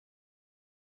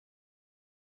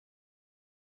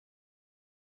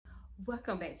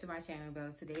Welcome back to my channel,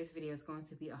 Bells. Today's video is going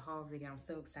to be a haul video. I'm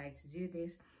so excited to do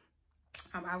this.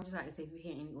 I would just like to say, if you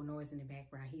hear any noise in the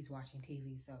background, he's watching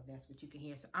TV, so that's what you can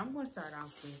hear. So I'm going to start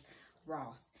off with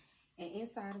Ross. And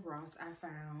inside of Ross, I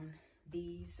found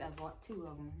these. I bought two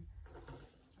of them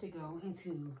to go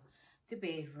into the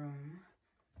bedroom.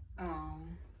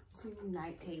 Two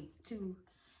night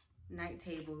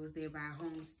tables. They're by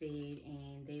Homestead,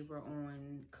 and they were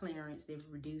on clearance. They've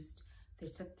reduced to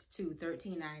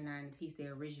 $13.99 a piece.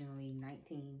 They're originally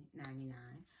 $19.99.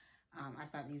 I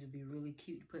thought these would be really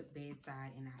cute to put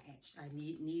bedside, and I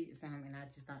needed some, and I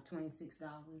just thought $26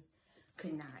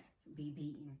 could not be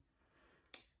beaten.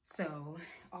 So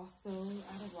also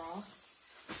out of Ross,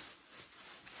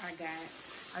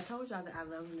 I told y'all that I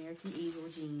love American Eagle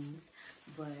jeans,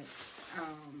 but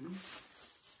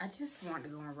I just wanted to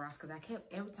go in Ross because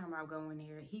every time I go in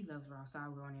there, he loves Ross, so I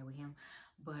would go in there with him.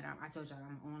 But I told y'all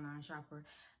I'm an online shopper,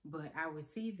 but I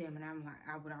would see them and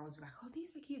I would always be like, oh, these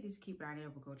are cute, but I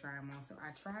never go try them on. So I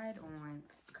tried on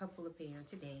a couple of pair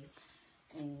today,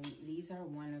 and these are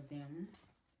one of them.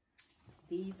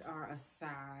 These are a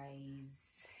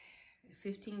size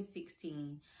 15,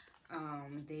 16.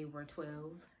 They were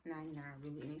 $12.99,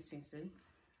 really inexpensive.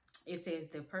 It says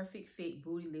the perfect fit,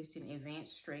 booty lifting,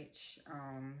 advanced stretch.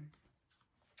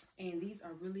 And these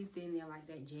are really thin. They're like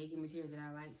that jegging material that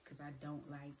I like, because I don't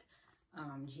like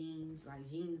jeans. Like,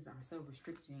 jeans are so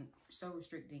restricting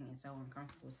and so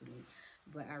uncomfortable to me.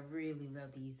 But I really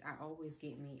love these. I always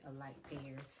get me a light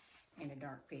pair and a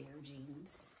dark pair of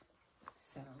jeans.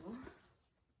 So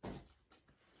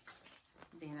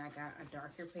then I got a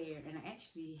darker pair, and I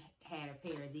actually had a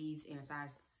pair of these in a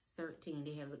size 13.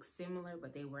 They had looked similar,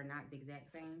 but they were not the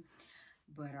exact same.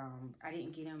 But I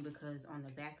didn't get them because on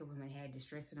the back of them it had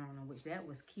distressing on them, which that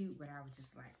was cute, but I was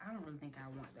just like, I don't really think I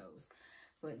want those.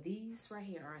 But these right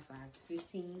here are a size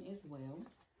 15 as well.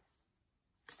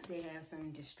 They have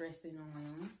some distressing on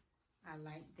them. I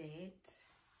like that.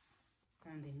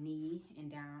 On the knee and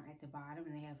down at the bottom,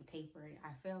 and they have a taper.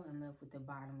 I fell in love with the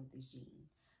bottom of this jean.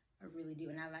 I really do,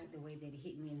 and I like the way that it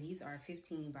hit me. And these are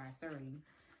 15 by 30.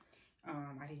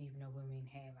 I didn't even know women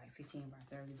had like 15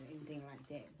 by 30s or anything like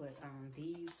that. But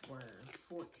these were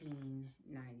 $14.99.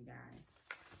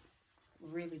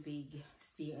 Really big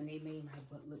steal, and they made my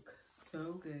butt look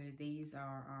so good. These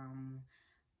are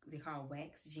they call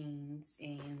wax jeans,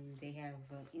 and they have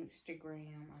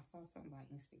Instagram. I saw something about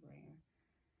Instagram.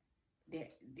 The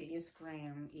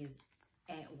Instagram is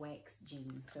at wax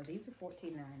jeans. So these are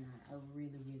 $14.99. I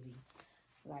really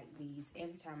like these.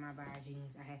 Every time I buy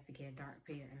jeans, I have to get a dark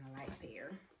pair and a light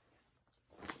pair.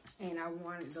 And I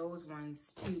wanted those ones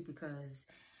too because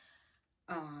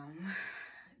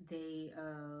they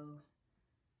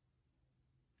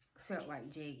felt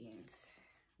like jeggings.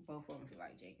 Both of them feel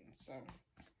like jeggings. So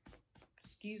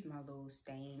excuse my little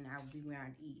stain. I'll be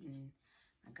around eating.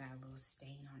 I got a little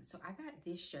stain on it. So I got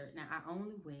this shirt. Now I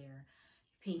only wear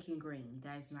pink and green.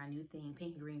 That's my new thing.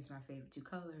 Pink and green is my favorite two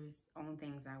colors. Only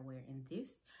things I wear. And this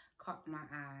caught my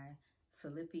eye.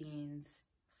 Philippians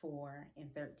 4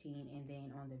 and 13. And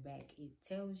then on the back, it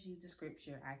tells you the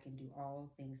scripture, I can do all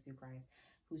things through Christ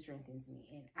who strengthens me.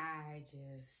 And I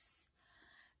just,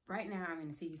 right now I'm in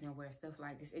the season where stuff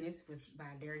like this, and this was by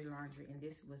Dirty Laundry, and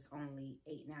this was only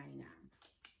 $8.99.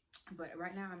 But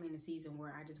right now I'm in a season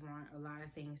where I just want a lot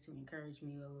of things to encourage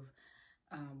me of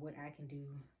what I can do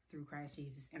through Christ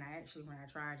Jesus. And I actually, when I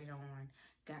tried it on,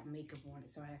 got makeup on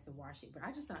it, so I have to wash it. But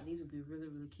I just thought these would be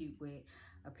really cute with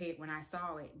a pair. When I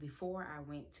saw it, before I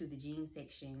went to the jeans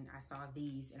section, I saw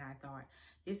these, and I thought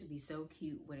this would be so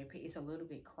cute with a pair. It's a little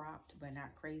bit cropped, but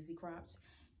not crazy cropped.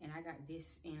 And I got this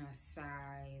in a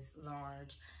size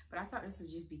large. But I thought this would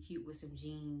just be cute with some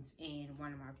jeans and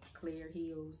one of my clear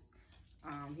heels.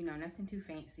 You know, nothing too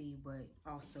fancy, but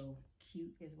also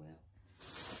cute as well.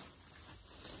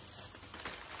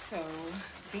 So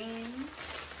then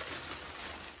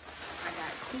I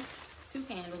got two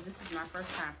candles. This is my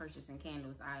first time purchasing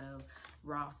candles out of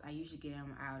Ross. I usually get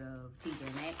them out of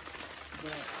TJ Maxx,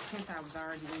 but since I was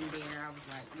already in there, I was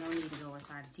like, no need to go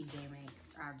inside of TJ Maxx.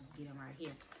 I'll just get them out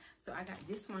here. So I got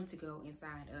this one to go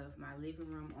inside of my living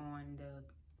room on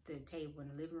the table in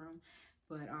the living room.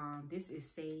 But this is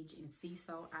sage and sea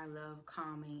salt. I love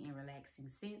calming and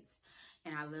relaxing scents.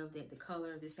 And I love that the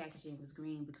color of this packaging was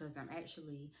green, because I'm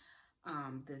actually,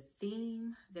 the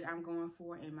theme that I'm going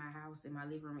for in my house, in my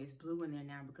living room, is blue in there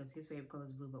now because his favorite color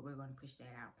is blue, but we're going to push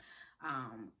that out.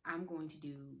 I'm going to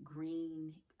do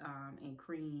green and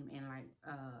cream and like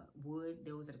wood.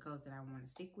 Those are the colors that I want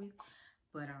to stick with.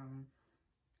 But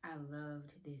I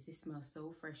loved this. It smells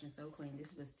so fresh and so clean.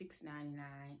 This was $6.99.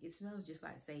 It smells just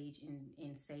like sage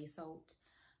and sea salt.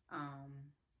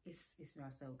 it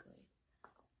smells so good.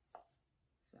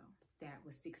 So that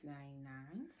was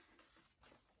 $6.99.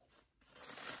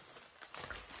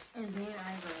 And then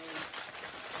I grabbed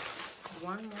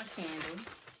one more candle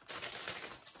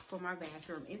for my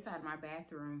bathroom. Inside my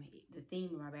bathroom, the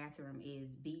theme of my bathroom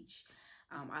is beach.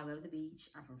 I love the beach.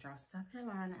 I'm from Charleston, South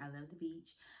Carolina. I love the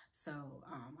beach. So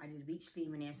I did a beach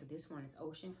theme in there. So this one is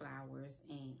ocean flowers,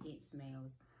 and it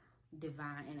smells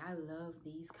divine. And I love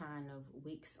these kind of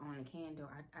wicks on a candle.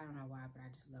 I don't know why, but I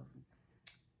just love them.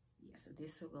 Yeah, so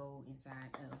this will go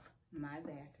inside of my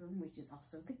bathroom, which is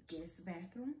also the guest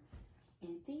bathroom.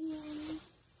 And then,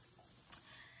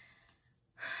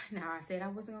 now I said I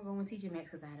wasn't gonna go in TJ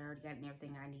Maxx because I had already gotten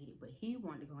everything I needed, but he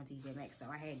wanted to go in TJ Maxx, so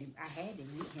I had to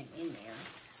meet him in there.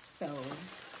 So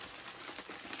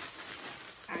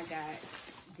I got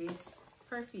this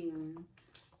perfume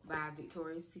by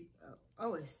Victoria's Secret.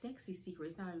 Oh, it's Sexy Secret.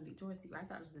 It's not in Victoria's Secret. I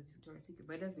thought it was Victoria's Secret,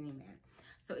 but it doesn't even matter.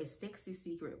 So it's Sexy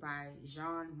Secret by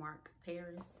Jean-Marc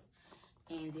Paris,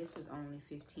 and this was only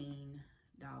 $15,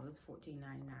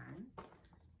 $14.99.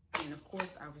 And of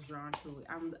course, I was drawn to it.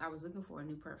 I was looking for a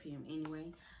new perfume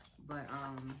anyway, but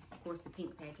of course, the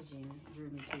pink packaging drew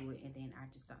me to it. And then I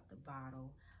just thought the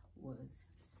bottle was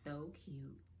so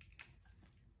cute,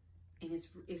 and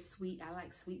it's sweet. I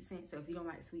like sweet scents, so if you don't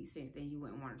like sweet scents, then you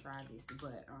wouldn't want to try this.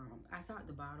 But I thought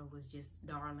the bottle was just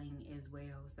darling as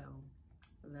well. So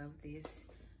love this.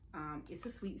 It's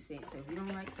a sweet scent, so if you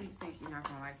don't like sweet scents, you're not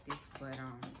gonna like this. But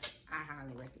I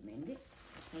highly recommend it.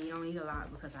 And you don't need a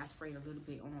lot because I sprayed a little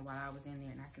bit on while I was in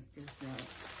there, and I can still smell it.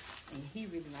 And he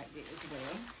really liked it as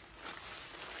well.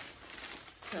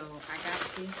 So I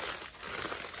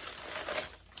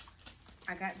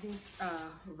got this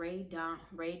Ray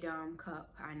Dunn cup.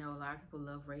 I know a lot of people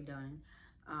love Ray Dunn.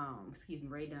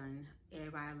 Ray Dunn.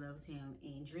 Everybody loves him.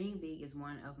 And Dream Big is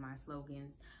one of my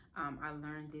slogans. I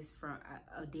learned this from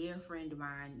a dear friend of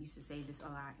mine used to say this a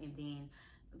lot. And then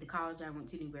the college I went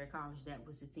to, Newberry College, that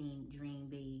was the theme, Dream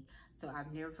Big. So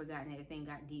I've never forgotten that. The thing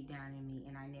got deep down in me,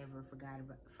 and I never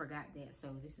forgot that.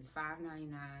 So this is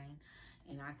 $5.99,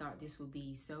 and I thought this would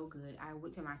be so good. I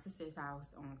went to my sister's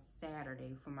house on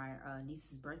Saturday for my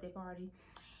niece's birthday party,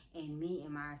 and me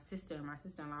and my sister-in-law,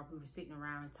 we were sitting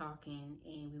around talking,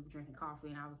 and we were drinking coffee,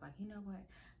 and I was like, you know what?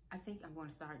 I think I'm going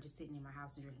to start just sitting in my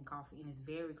house and drinking coffee. And it's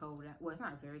very cold. Well, it's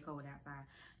not very cold outside,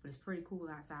 but it's pretty cool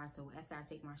outside. So after I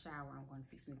take my shower, I'm going to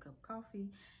fix me a cup of coffee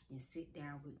and sit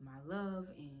down with my love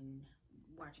and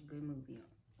watch a good movie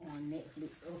on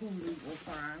Netflix or Hulu or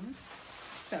Prime.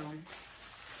 So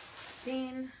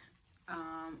then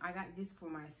I got this for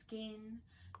my skin.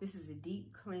 This is a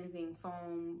deep cleansing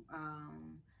foam.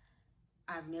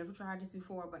 I've never tried this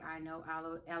before, but I know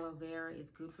aloe vera is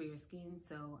good for your skin,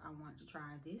 so I want to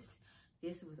try this.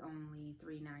 This was only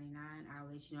 $3.99. I'll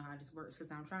let you know how this works because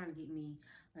I'm trying to get me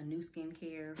a new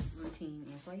skincare routine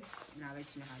in place, and I'll let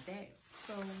you know how that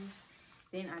goes.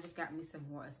 Then I just got me some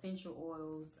more essential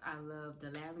oils. I love the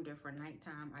lavender for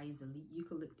nighttime. I use the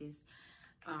eucalyptus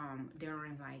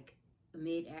during like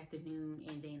mid-afternoon,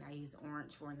 and then I use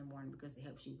orange for in the morning because it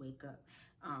helps you wake up.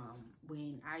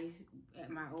 When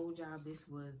at my old job, this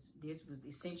was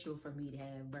essential for me to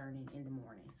have burning in the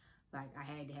morning. Like I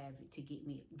had to have it to get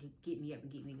me up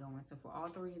and get me going. So for all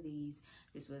three of these,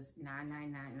 this was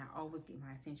 $9.99, and I always get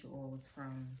my essential oils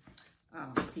from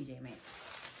TJ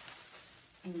Maxx.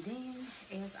 And then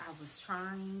as I was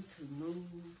trying to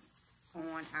move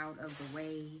on out of the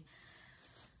way,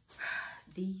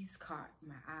 these caught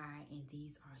my eye, and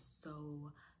these are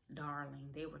so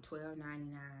darling. They were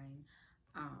 $12.99.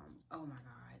 Oh my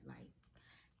God, like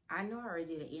I know I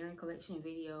already did an earring collection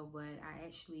video, but I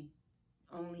actually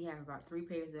only have about 3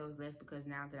 pairs of those left because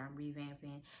now that I'm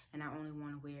revamping and I only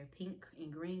want to wear pink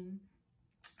and green,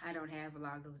 I don't have a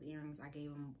lot of those earrings. I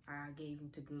gave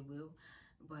them to Goodwill,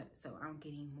 but so I'm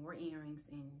getting more earrings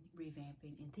and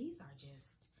revamping, and these are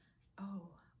just, oh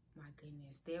my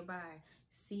goodness. They're by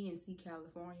C&C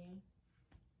California.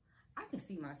 I can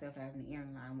see myself having an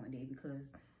earring line one day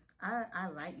because I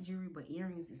like jewelry, but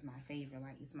earrings is my favorite.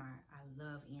 Like I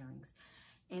love earrings.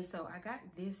 And so I got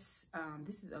this,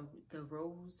 this is the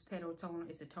Rose Petal Toner.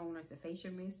 It's a toner, it's a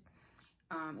facial mist.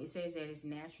 It says that it's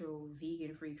natural,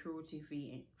 vegan-free,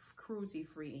 cruelty-free,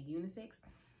 and unisex.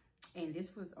 And this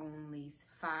was only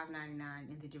 $5.99,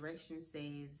 and the direction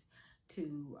says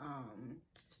to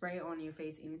spray it on your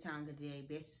face any time of the day.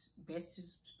 Best to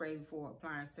spray before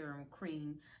applying serum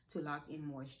cream to lock in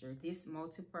moisture. This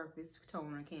multi-purpose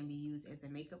toner can be used as a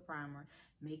makeup primer,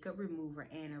 makeup remover,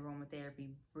 and aromatherapy.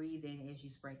 Breathe in as you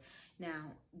spray.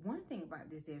 Now, one thing about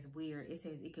this that's weird, it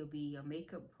says it could be a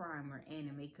makeup primer and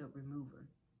a makeup remover.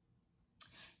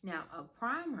 Now, a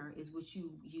primer is what you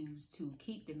use to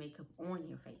keep the makeup on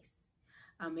your face.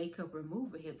 A makeup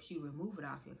remover helps you remove it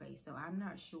off your face. So I'm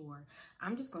not sure.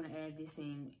 I'm just going to add this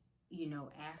in, you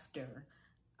know, after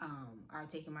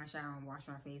I've taken my shower and washed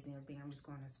my face and everything. I'm just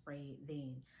going to spray it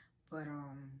then. But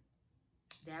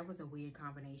that was a weird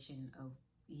combination of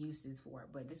uses for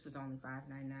it. But this was only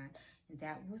 $5.99. And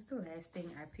that was the last thing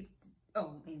I picked.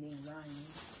 Oh, and then Ryan.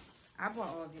 I bought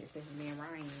all that stuff, and then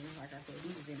Ryan, like I said, he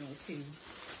was in there too.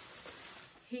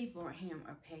 He bought him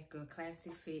a pack of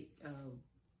classic fit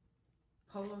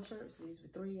polo shirts. These were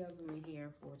 3 of them in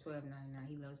here for $12.99.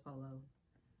 He loves polo.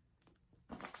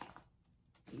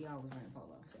 He always wears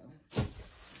polo, so.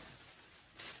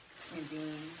 And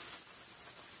then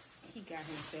he got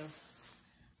himself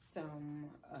some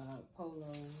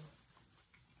polo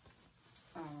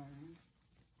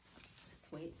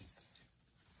sweats.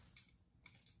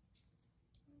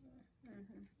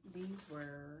 These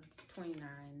were $29.99.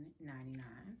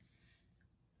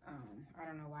 I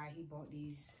don't know why he bought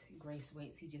these gray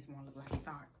sweats. He just wanted to look like a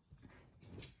thought.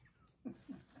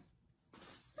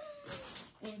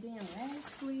 And then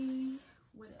lastly,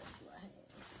 what else do I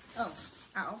have? Oh,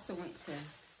 I also went to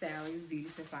Sally's Beauty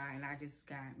Supply and I just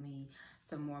got me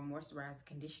some more moisturizer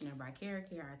conditioner by Care.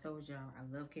 I told y'all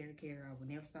I love Care. I will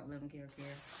never stop loving Care.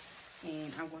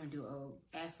 And I'm going to do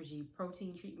a Afro-G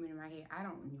protein treatment in my hair. I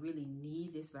don't really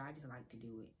need this, but I just like to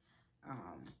do it.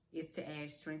 It's to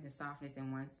add strength and softness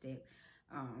in one step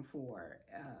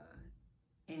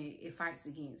and it fights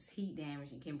against heat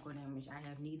damage and chemical damage. I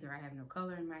have neither. I have no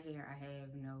color in my hair. I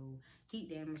have no heat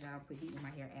damage. I don't put heat in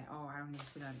my hair at all. I don't need to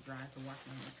sit on the dryer to wash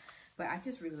my hair. But I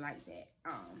just really like that.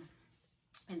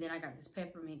 And then I got this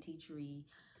peppermint tea tree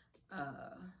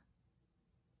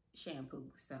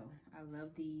shampoo. So I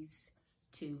love these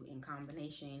two in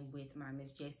combination with my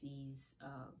Miss Jessie's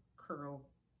curl.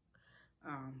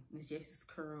 Miss Jessie's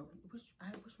curl. Which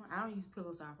one? I don't use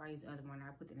Pillow Soft. I use the other one.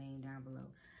 I'll put the name down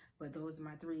below. But those are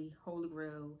my 3 Holy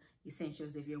Grail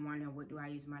essentials. If you're wondering what do I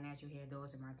use my natural hair,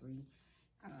 those are my 3.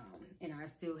 And I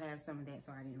still have some of that,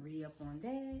 so I didn't re-up on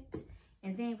that.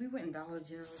 And then we went in Dollar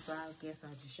General, so I guess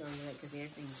I'll just show you that because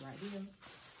everything's right here.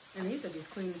 And these are just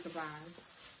cleaning supplies.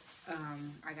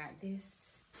 I got this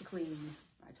to clean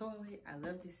my toilet. I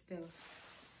love this stuff.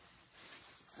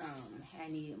 I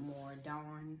needed more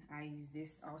Dawn. I use this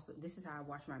also. This is how I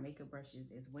wash my makeup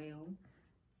brushes as well.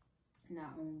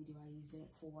 Not only do I use that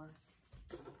for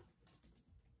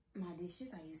my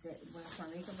dishes, I use that to wash my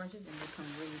makeup brushes and they come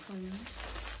really clean.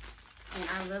 And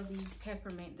I love these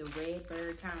peppermint, the red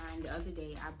bird kind. The other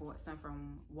day I bought some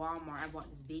from Walmart. I bought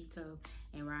this big tub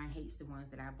and Ryan hates the ones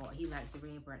that I bought. He likes the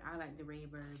red bird. I like the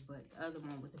red bird, but the other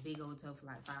one was a big old tub for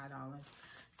like $5.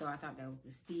 So I thought that was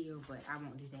a steal, but I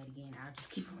won't do that again. I'll just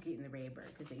keep on getting the red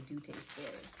bird because they do taste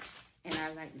better. And I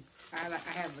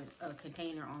have a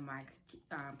container on my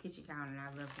kitchen counter, and I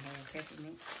love to have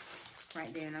peppermint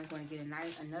right there. And I'm going to get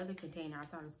another container. I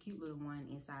saw this cute little one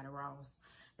inside of Ross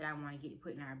that I want to get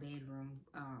put in our bedroom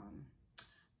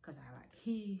because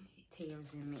he tears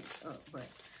them up. But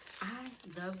I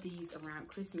love these around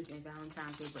Christmas and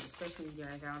Valentine's Day, but especially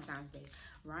during Valentine's Day.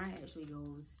 Ryan actually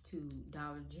goes to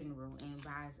Dollar General and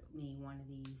buys me one of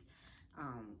these.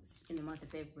 In the month of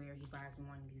February, he buys me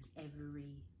one of these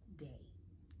every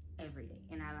day,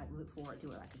 and I look forward to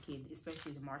it like a kid,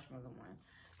 especially the marshmallow one.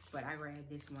 But I grabbed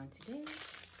this one today.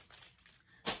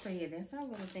 So yeah, that's our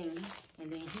little thing.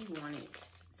 And then he wanted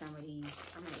some of these.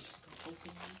 I'm gonna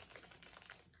open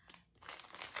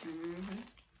these.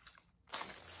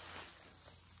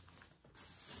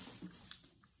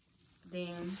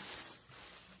 Then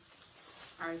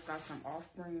I got some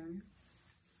off-brand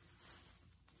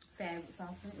fabric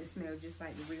softener. It smells just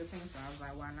like the real thing, so I was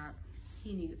like, why not?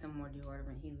 He needed some more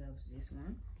deodorant. He loves this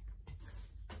one.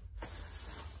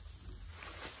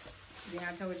 Then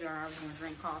I told y'all I was gonna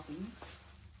drink coffee.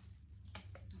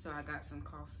 So I got some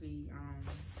coffee.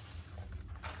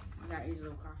 I got these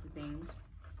little coffee things.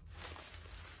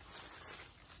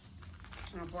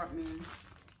 And I bought me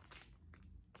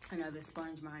another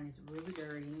sponge. Mine is really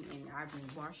dirty and I've been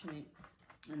washing it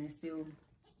and it's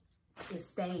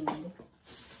stained.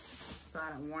 So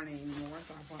I don't want it anymore.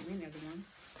 So I bought me another one.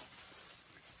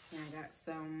 And I got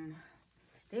some,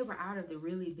 they were out of the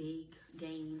really big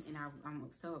game and I'm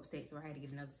so upset, so I had to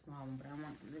get another small one, but I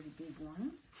want the really big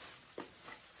one.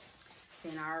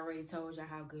 Then I already told y'all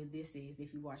how good this is.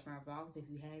 If you watch my vlogs, if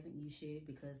you haven't, you should,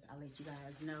 because I let you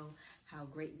guys know how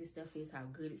great this stuff is, how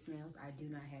good it smells. I do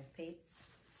not have pets.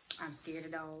 I'm scared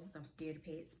of dogs. I'm scared of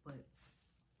pets, but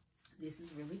this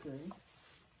is really good.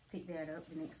 Pick that up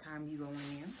the next time you go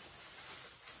in there.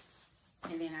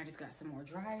 And then I just got some more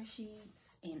dryer sheets.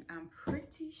 and I'm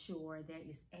pretty sure that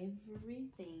is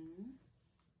everything.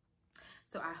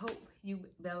 So I hope you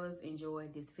Bellas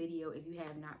enjoyed this video. If you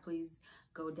have not, please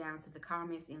go down to the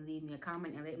comments and leave me a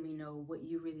comment and let me know what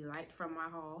you really liked from my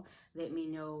haul. Let me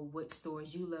know which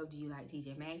stores you love. Do you like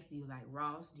TJ Maxx? Do you like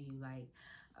Ross? Do you like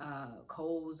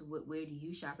Kohl's? Where do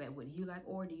you shop at? What do you like?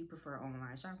 Or do you prefer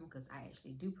online shopping? Because I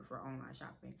actually do prefer online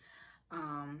shopping.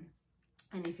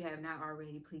 And if you have not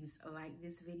already, please like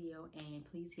this video and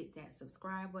please hit that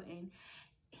subscribe button.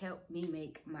 Help me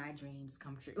make my dreams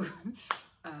come true.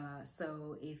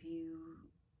 So if you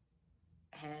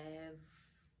have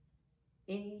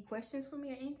any questions for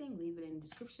me or anything, leave it in the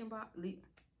description box.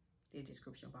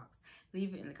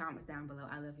 Leave it in the comments down below.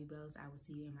 I love you, Bellas. I will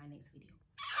see you in my next video.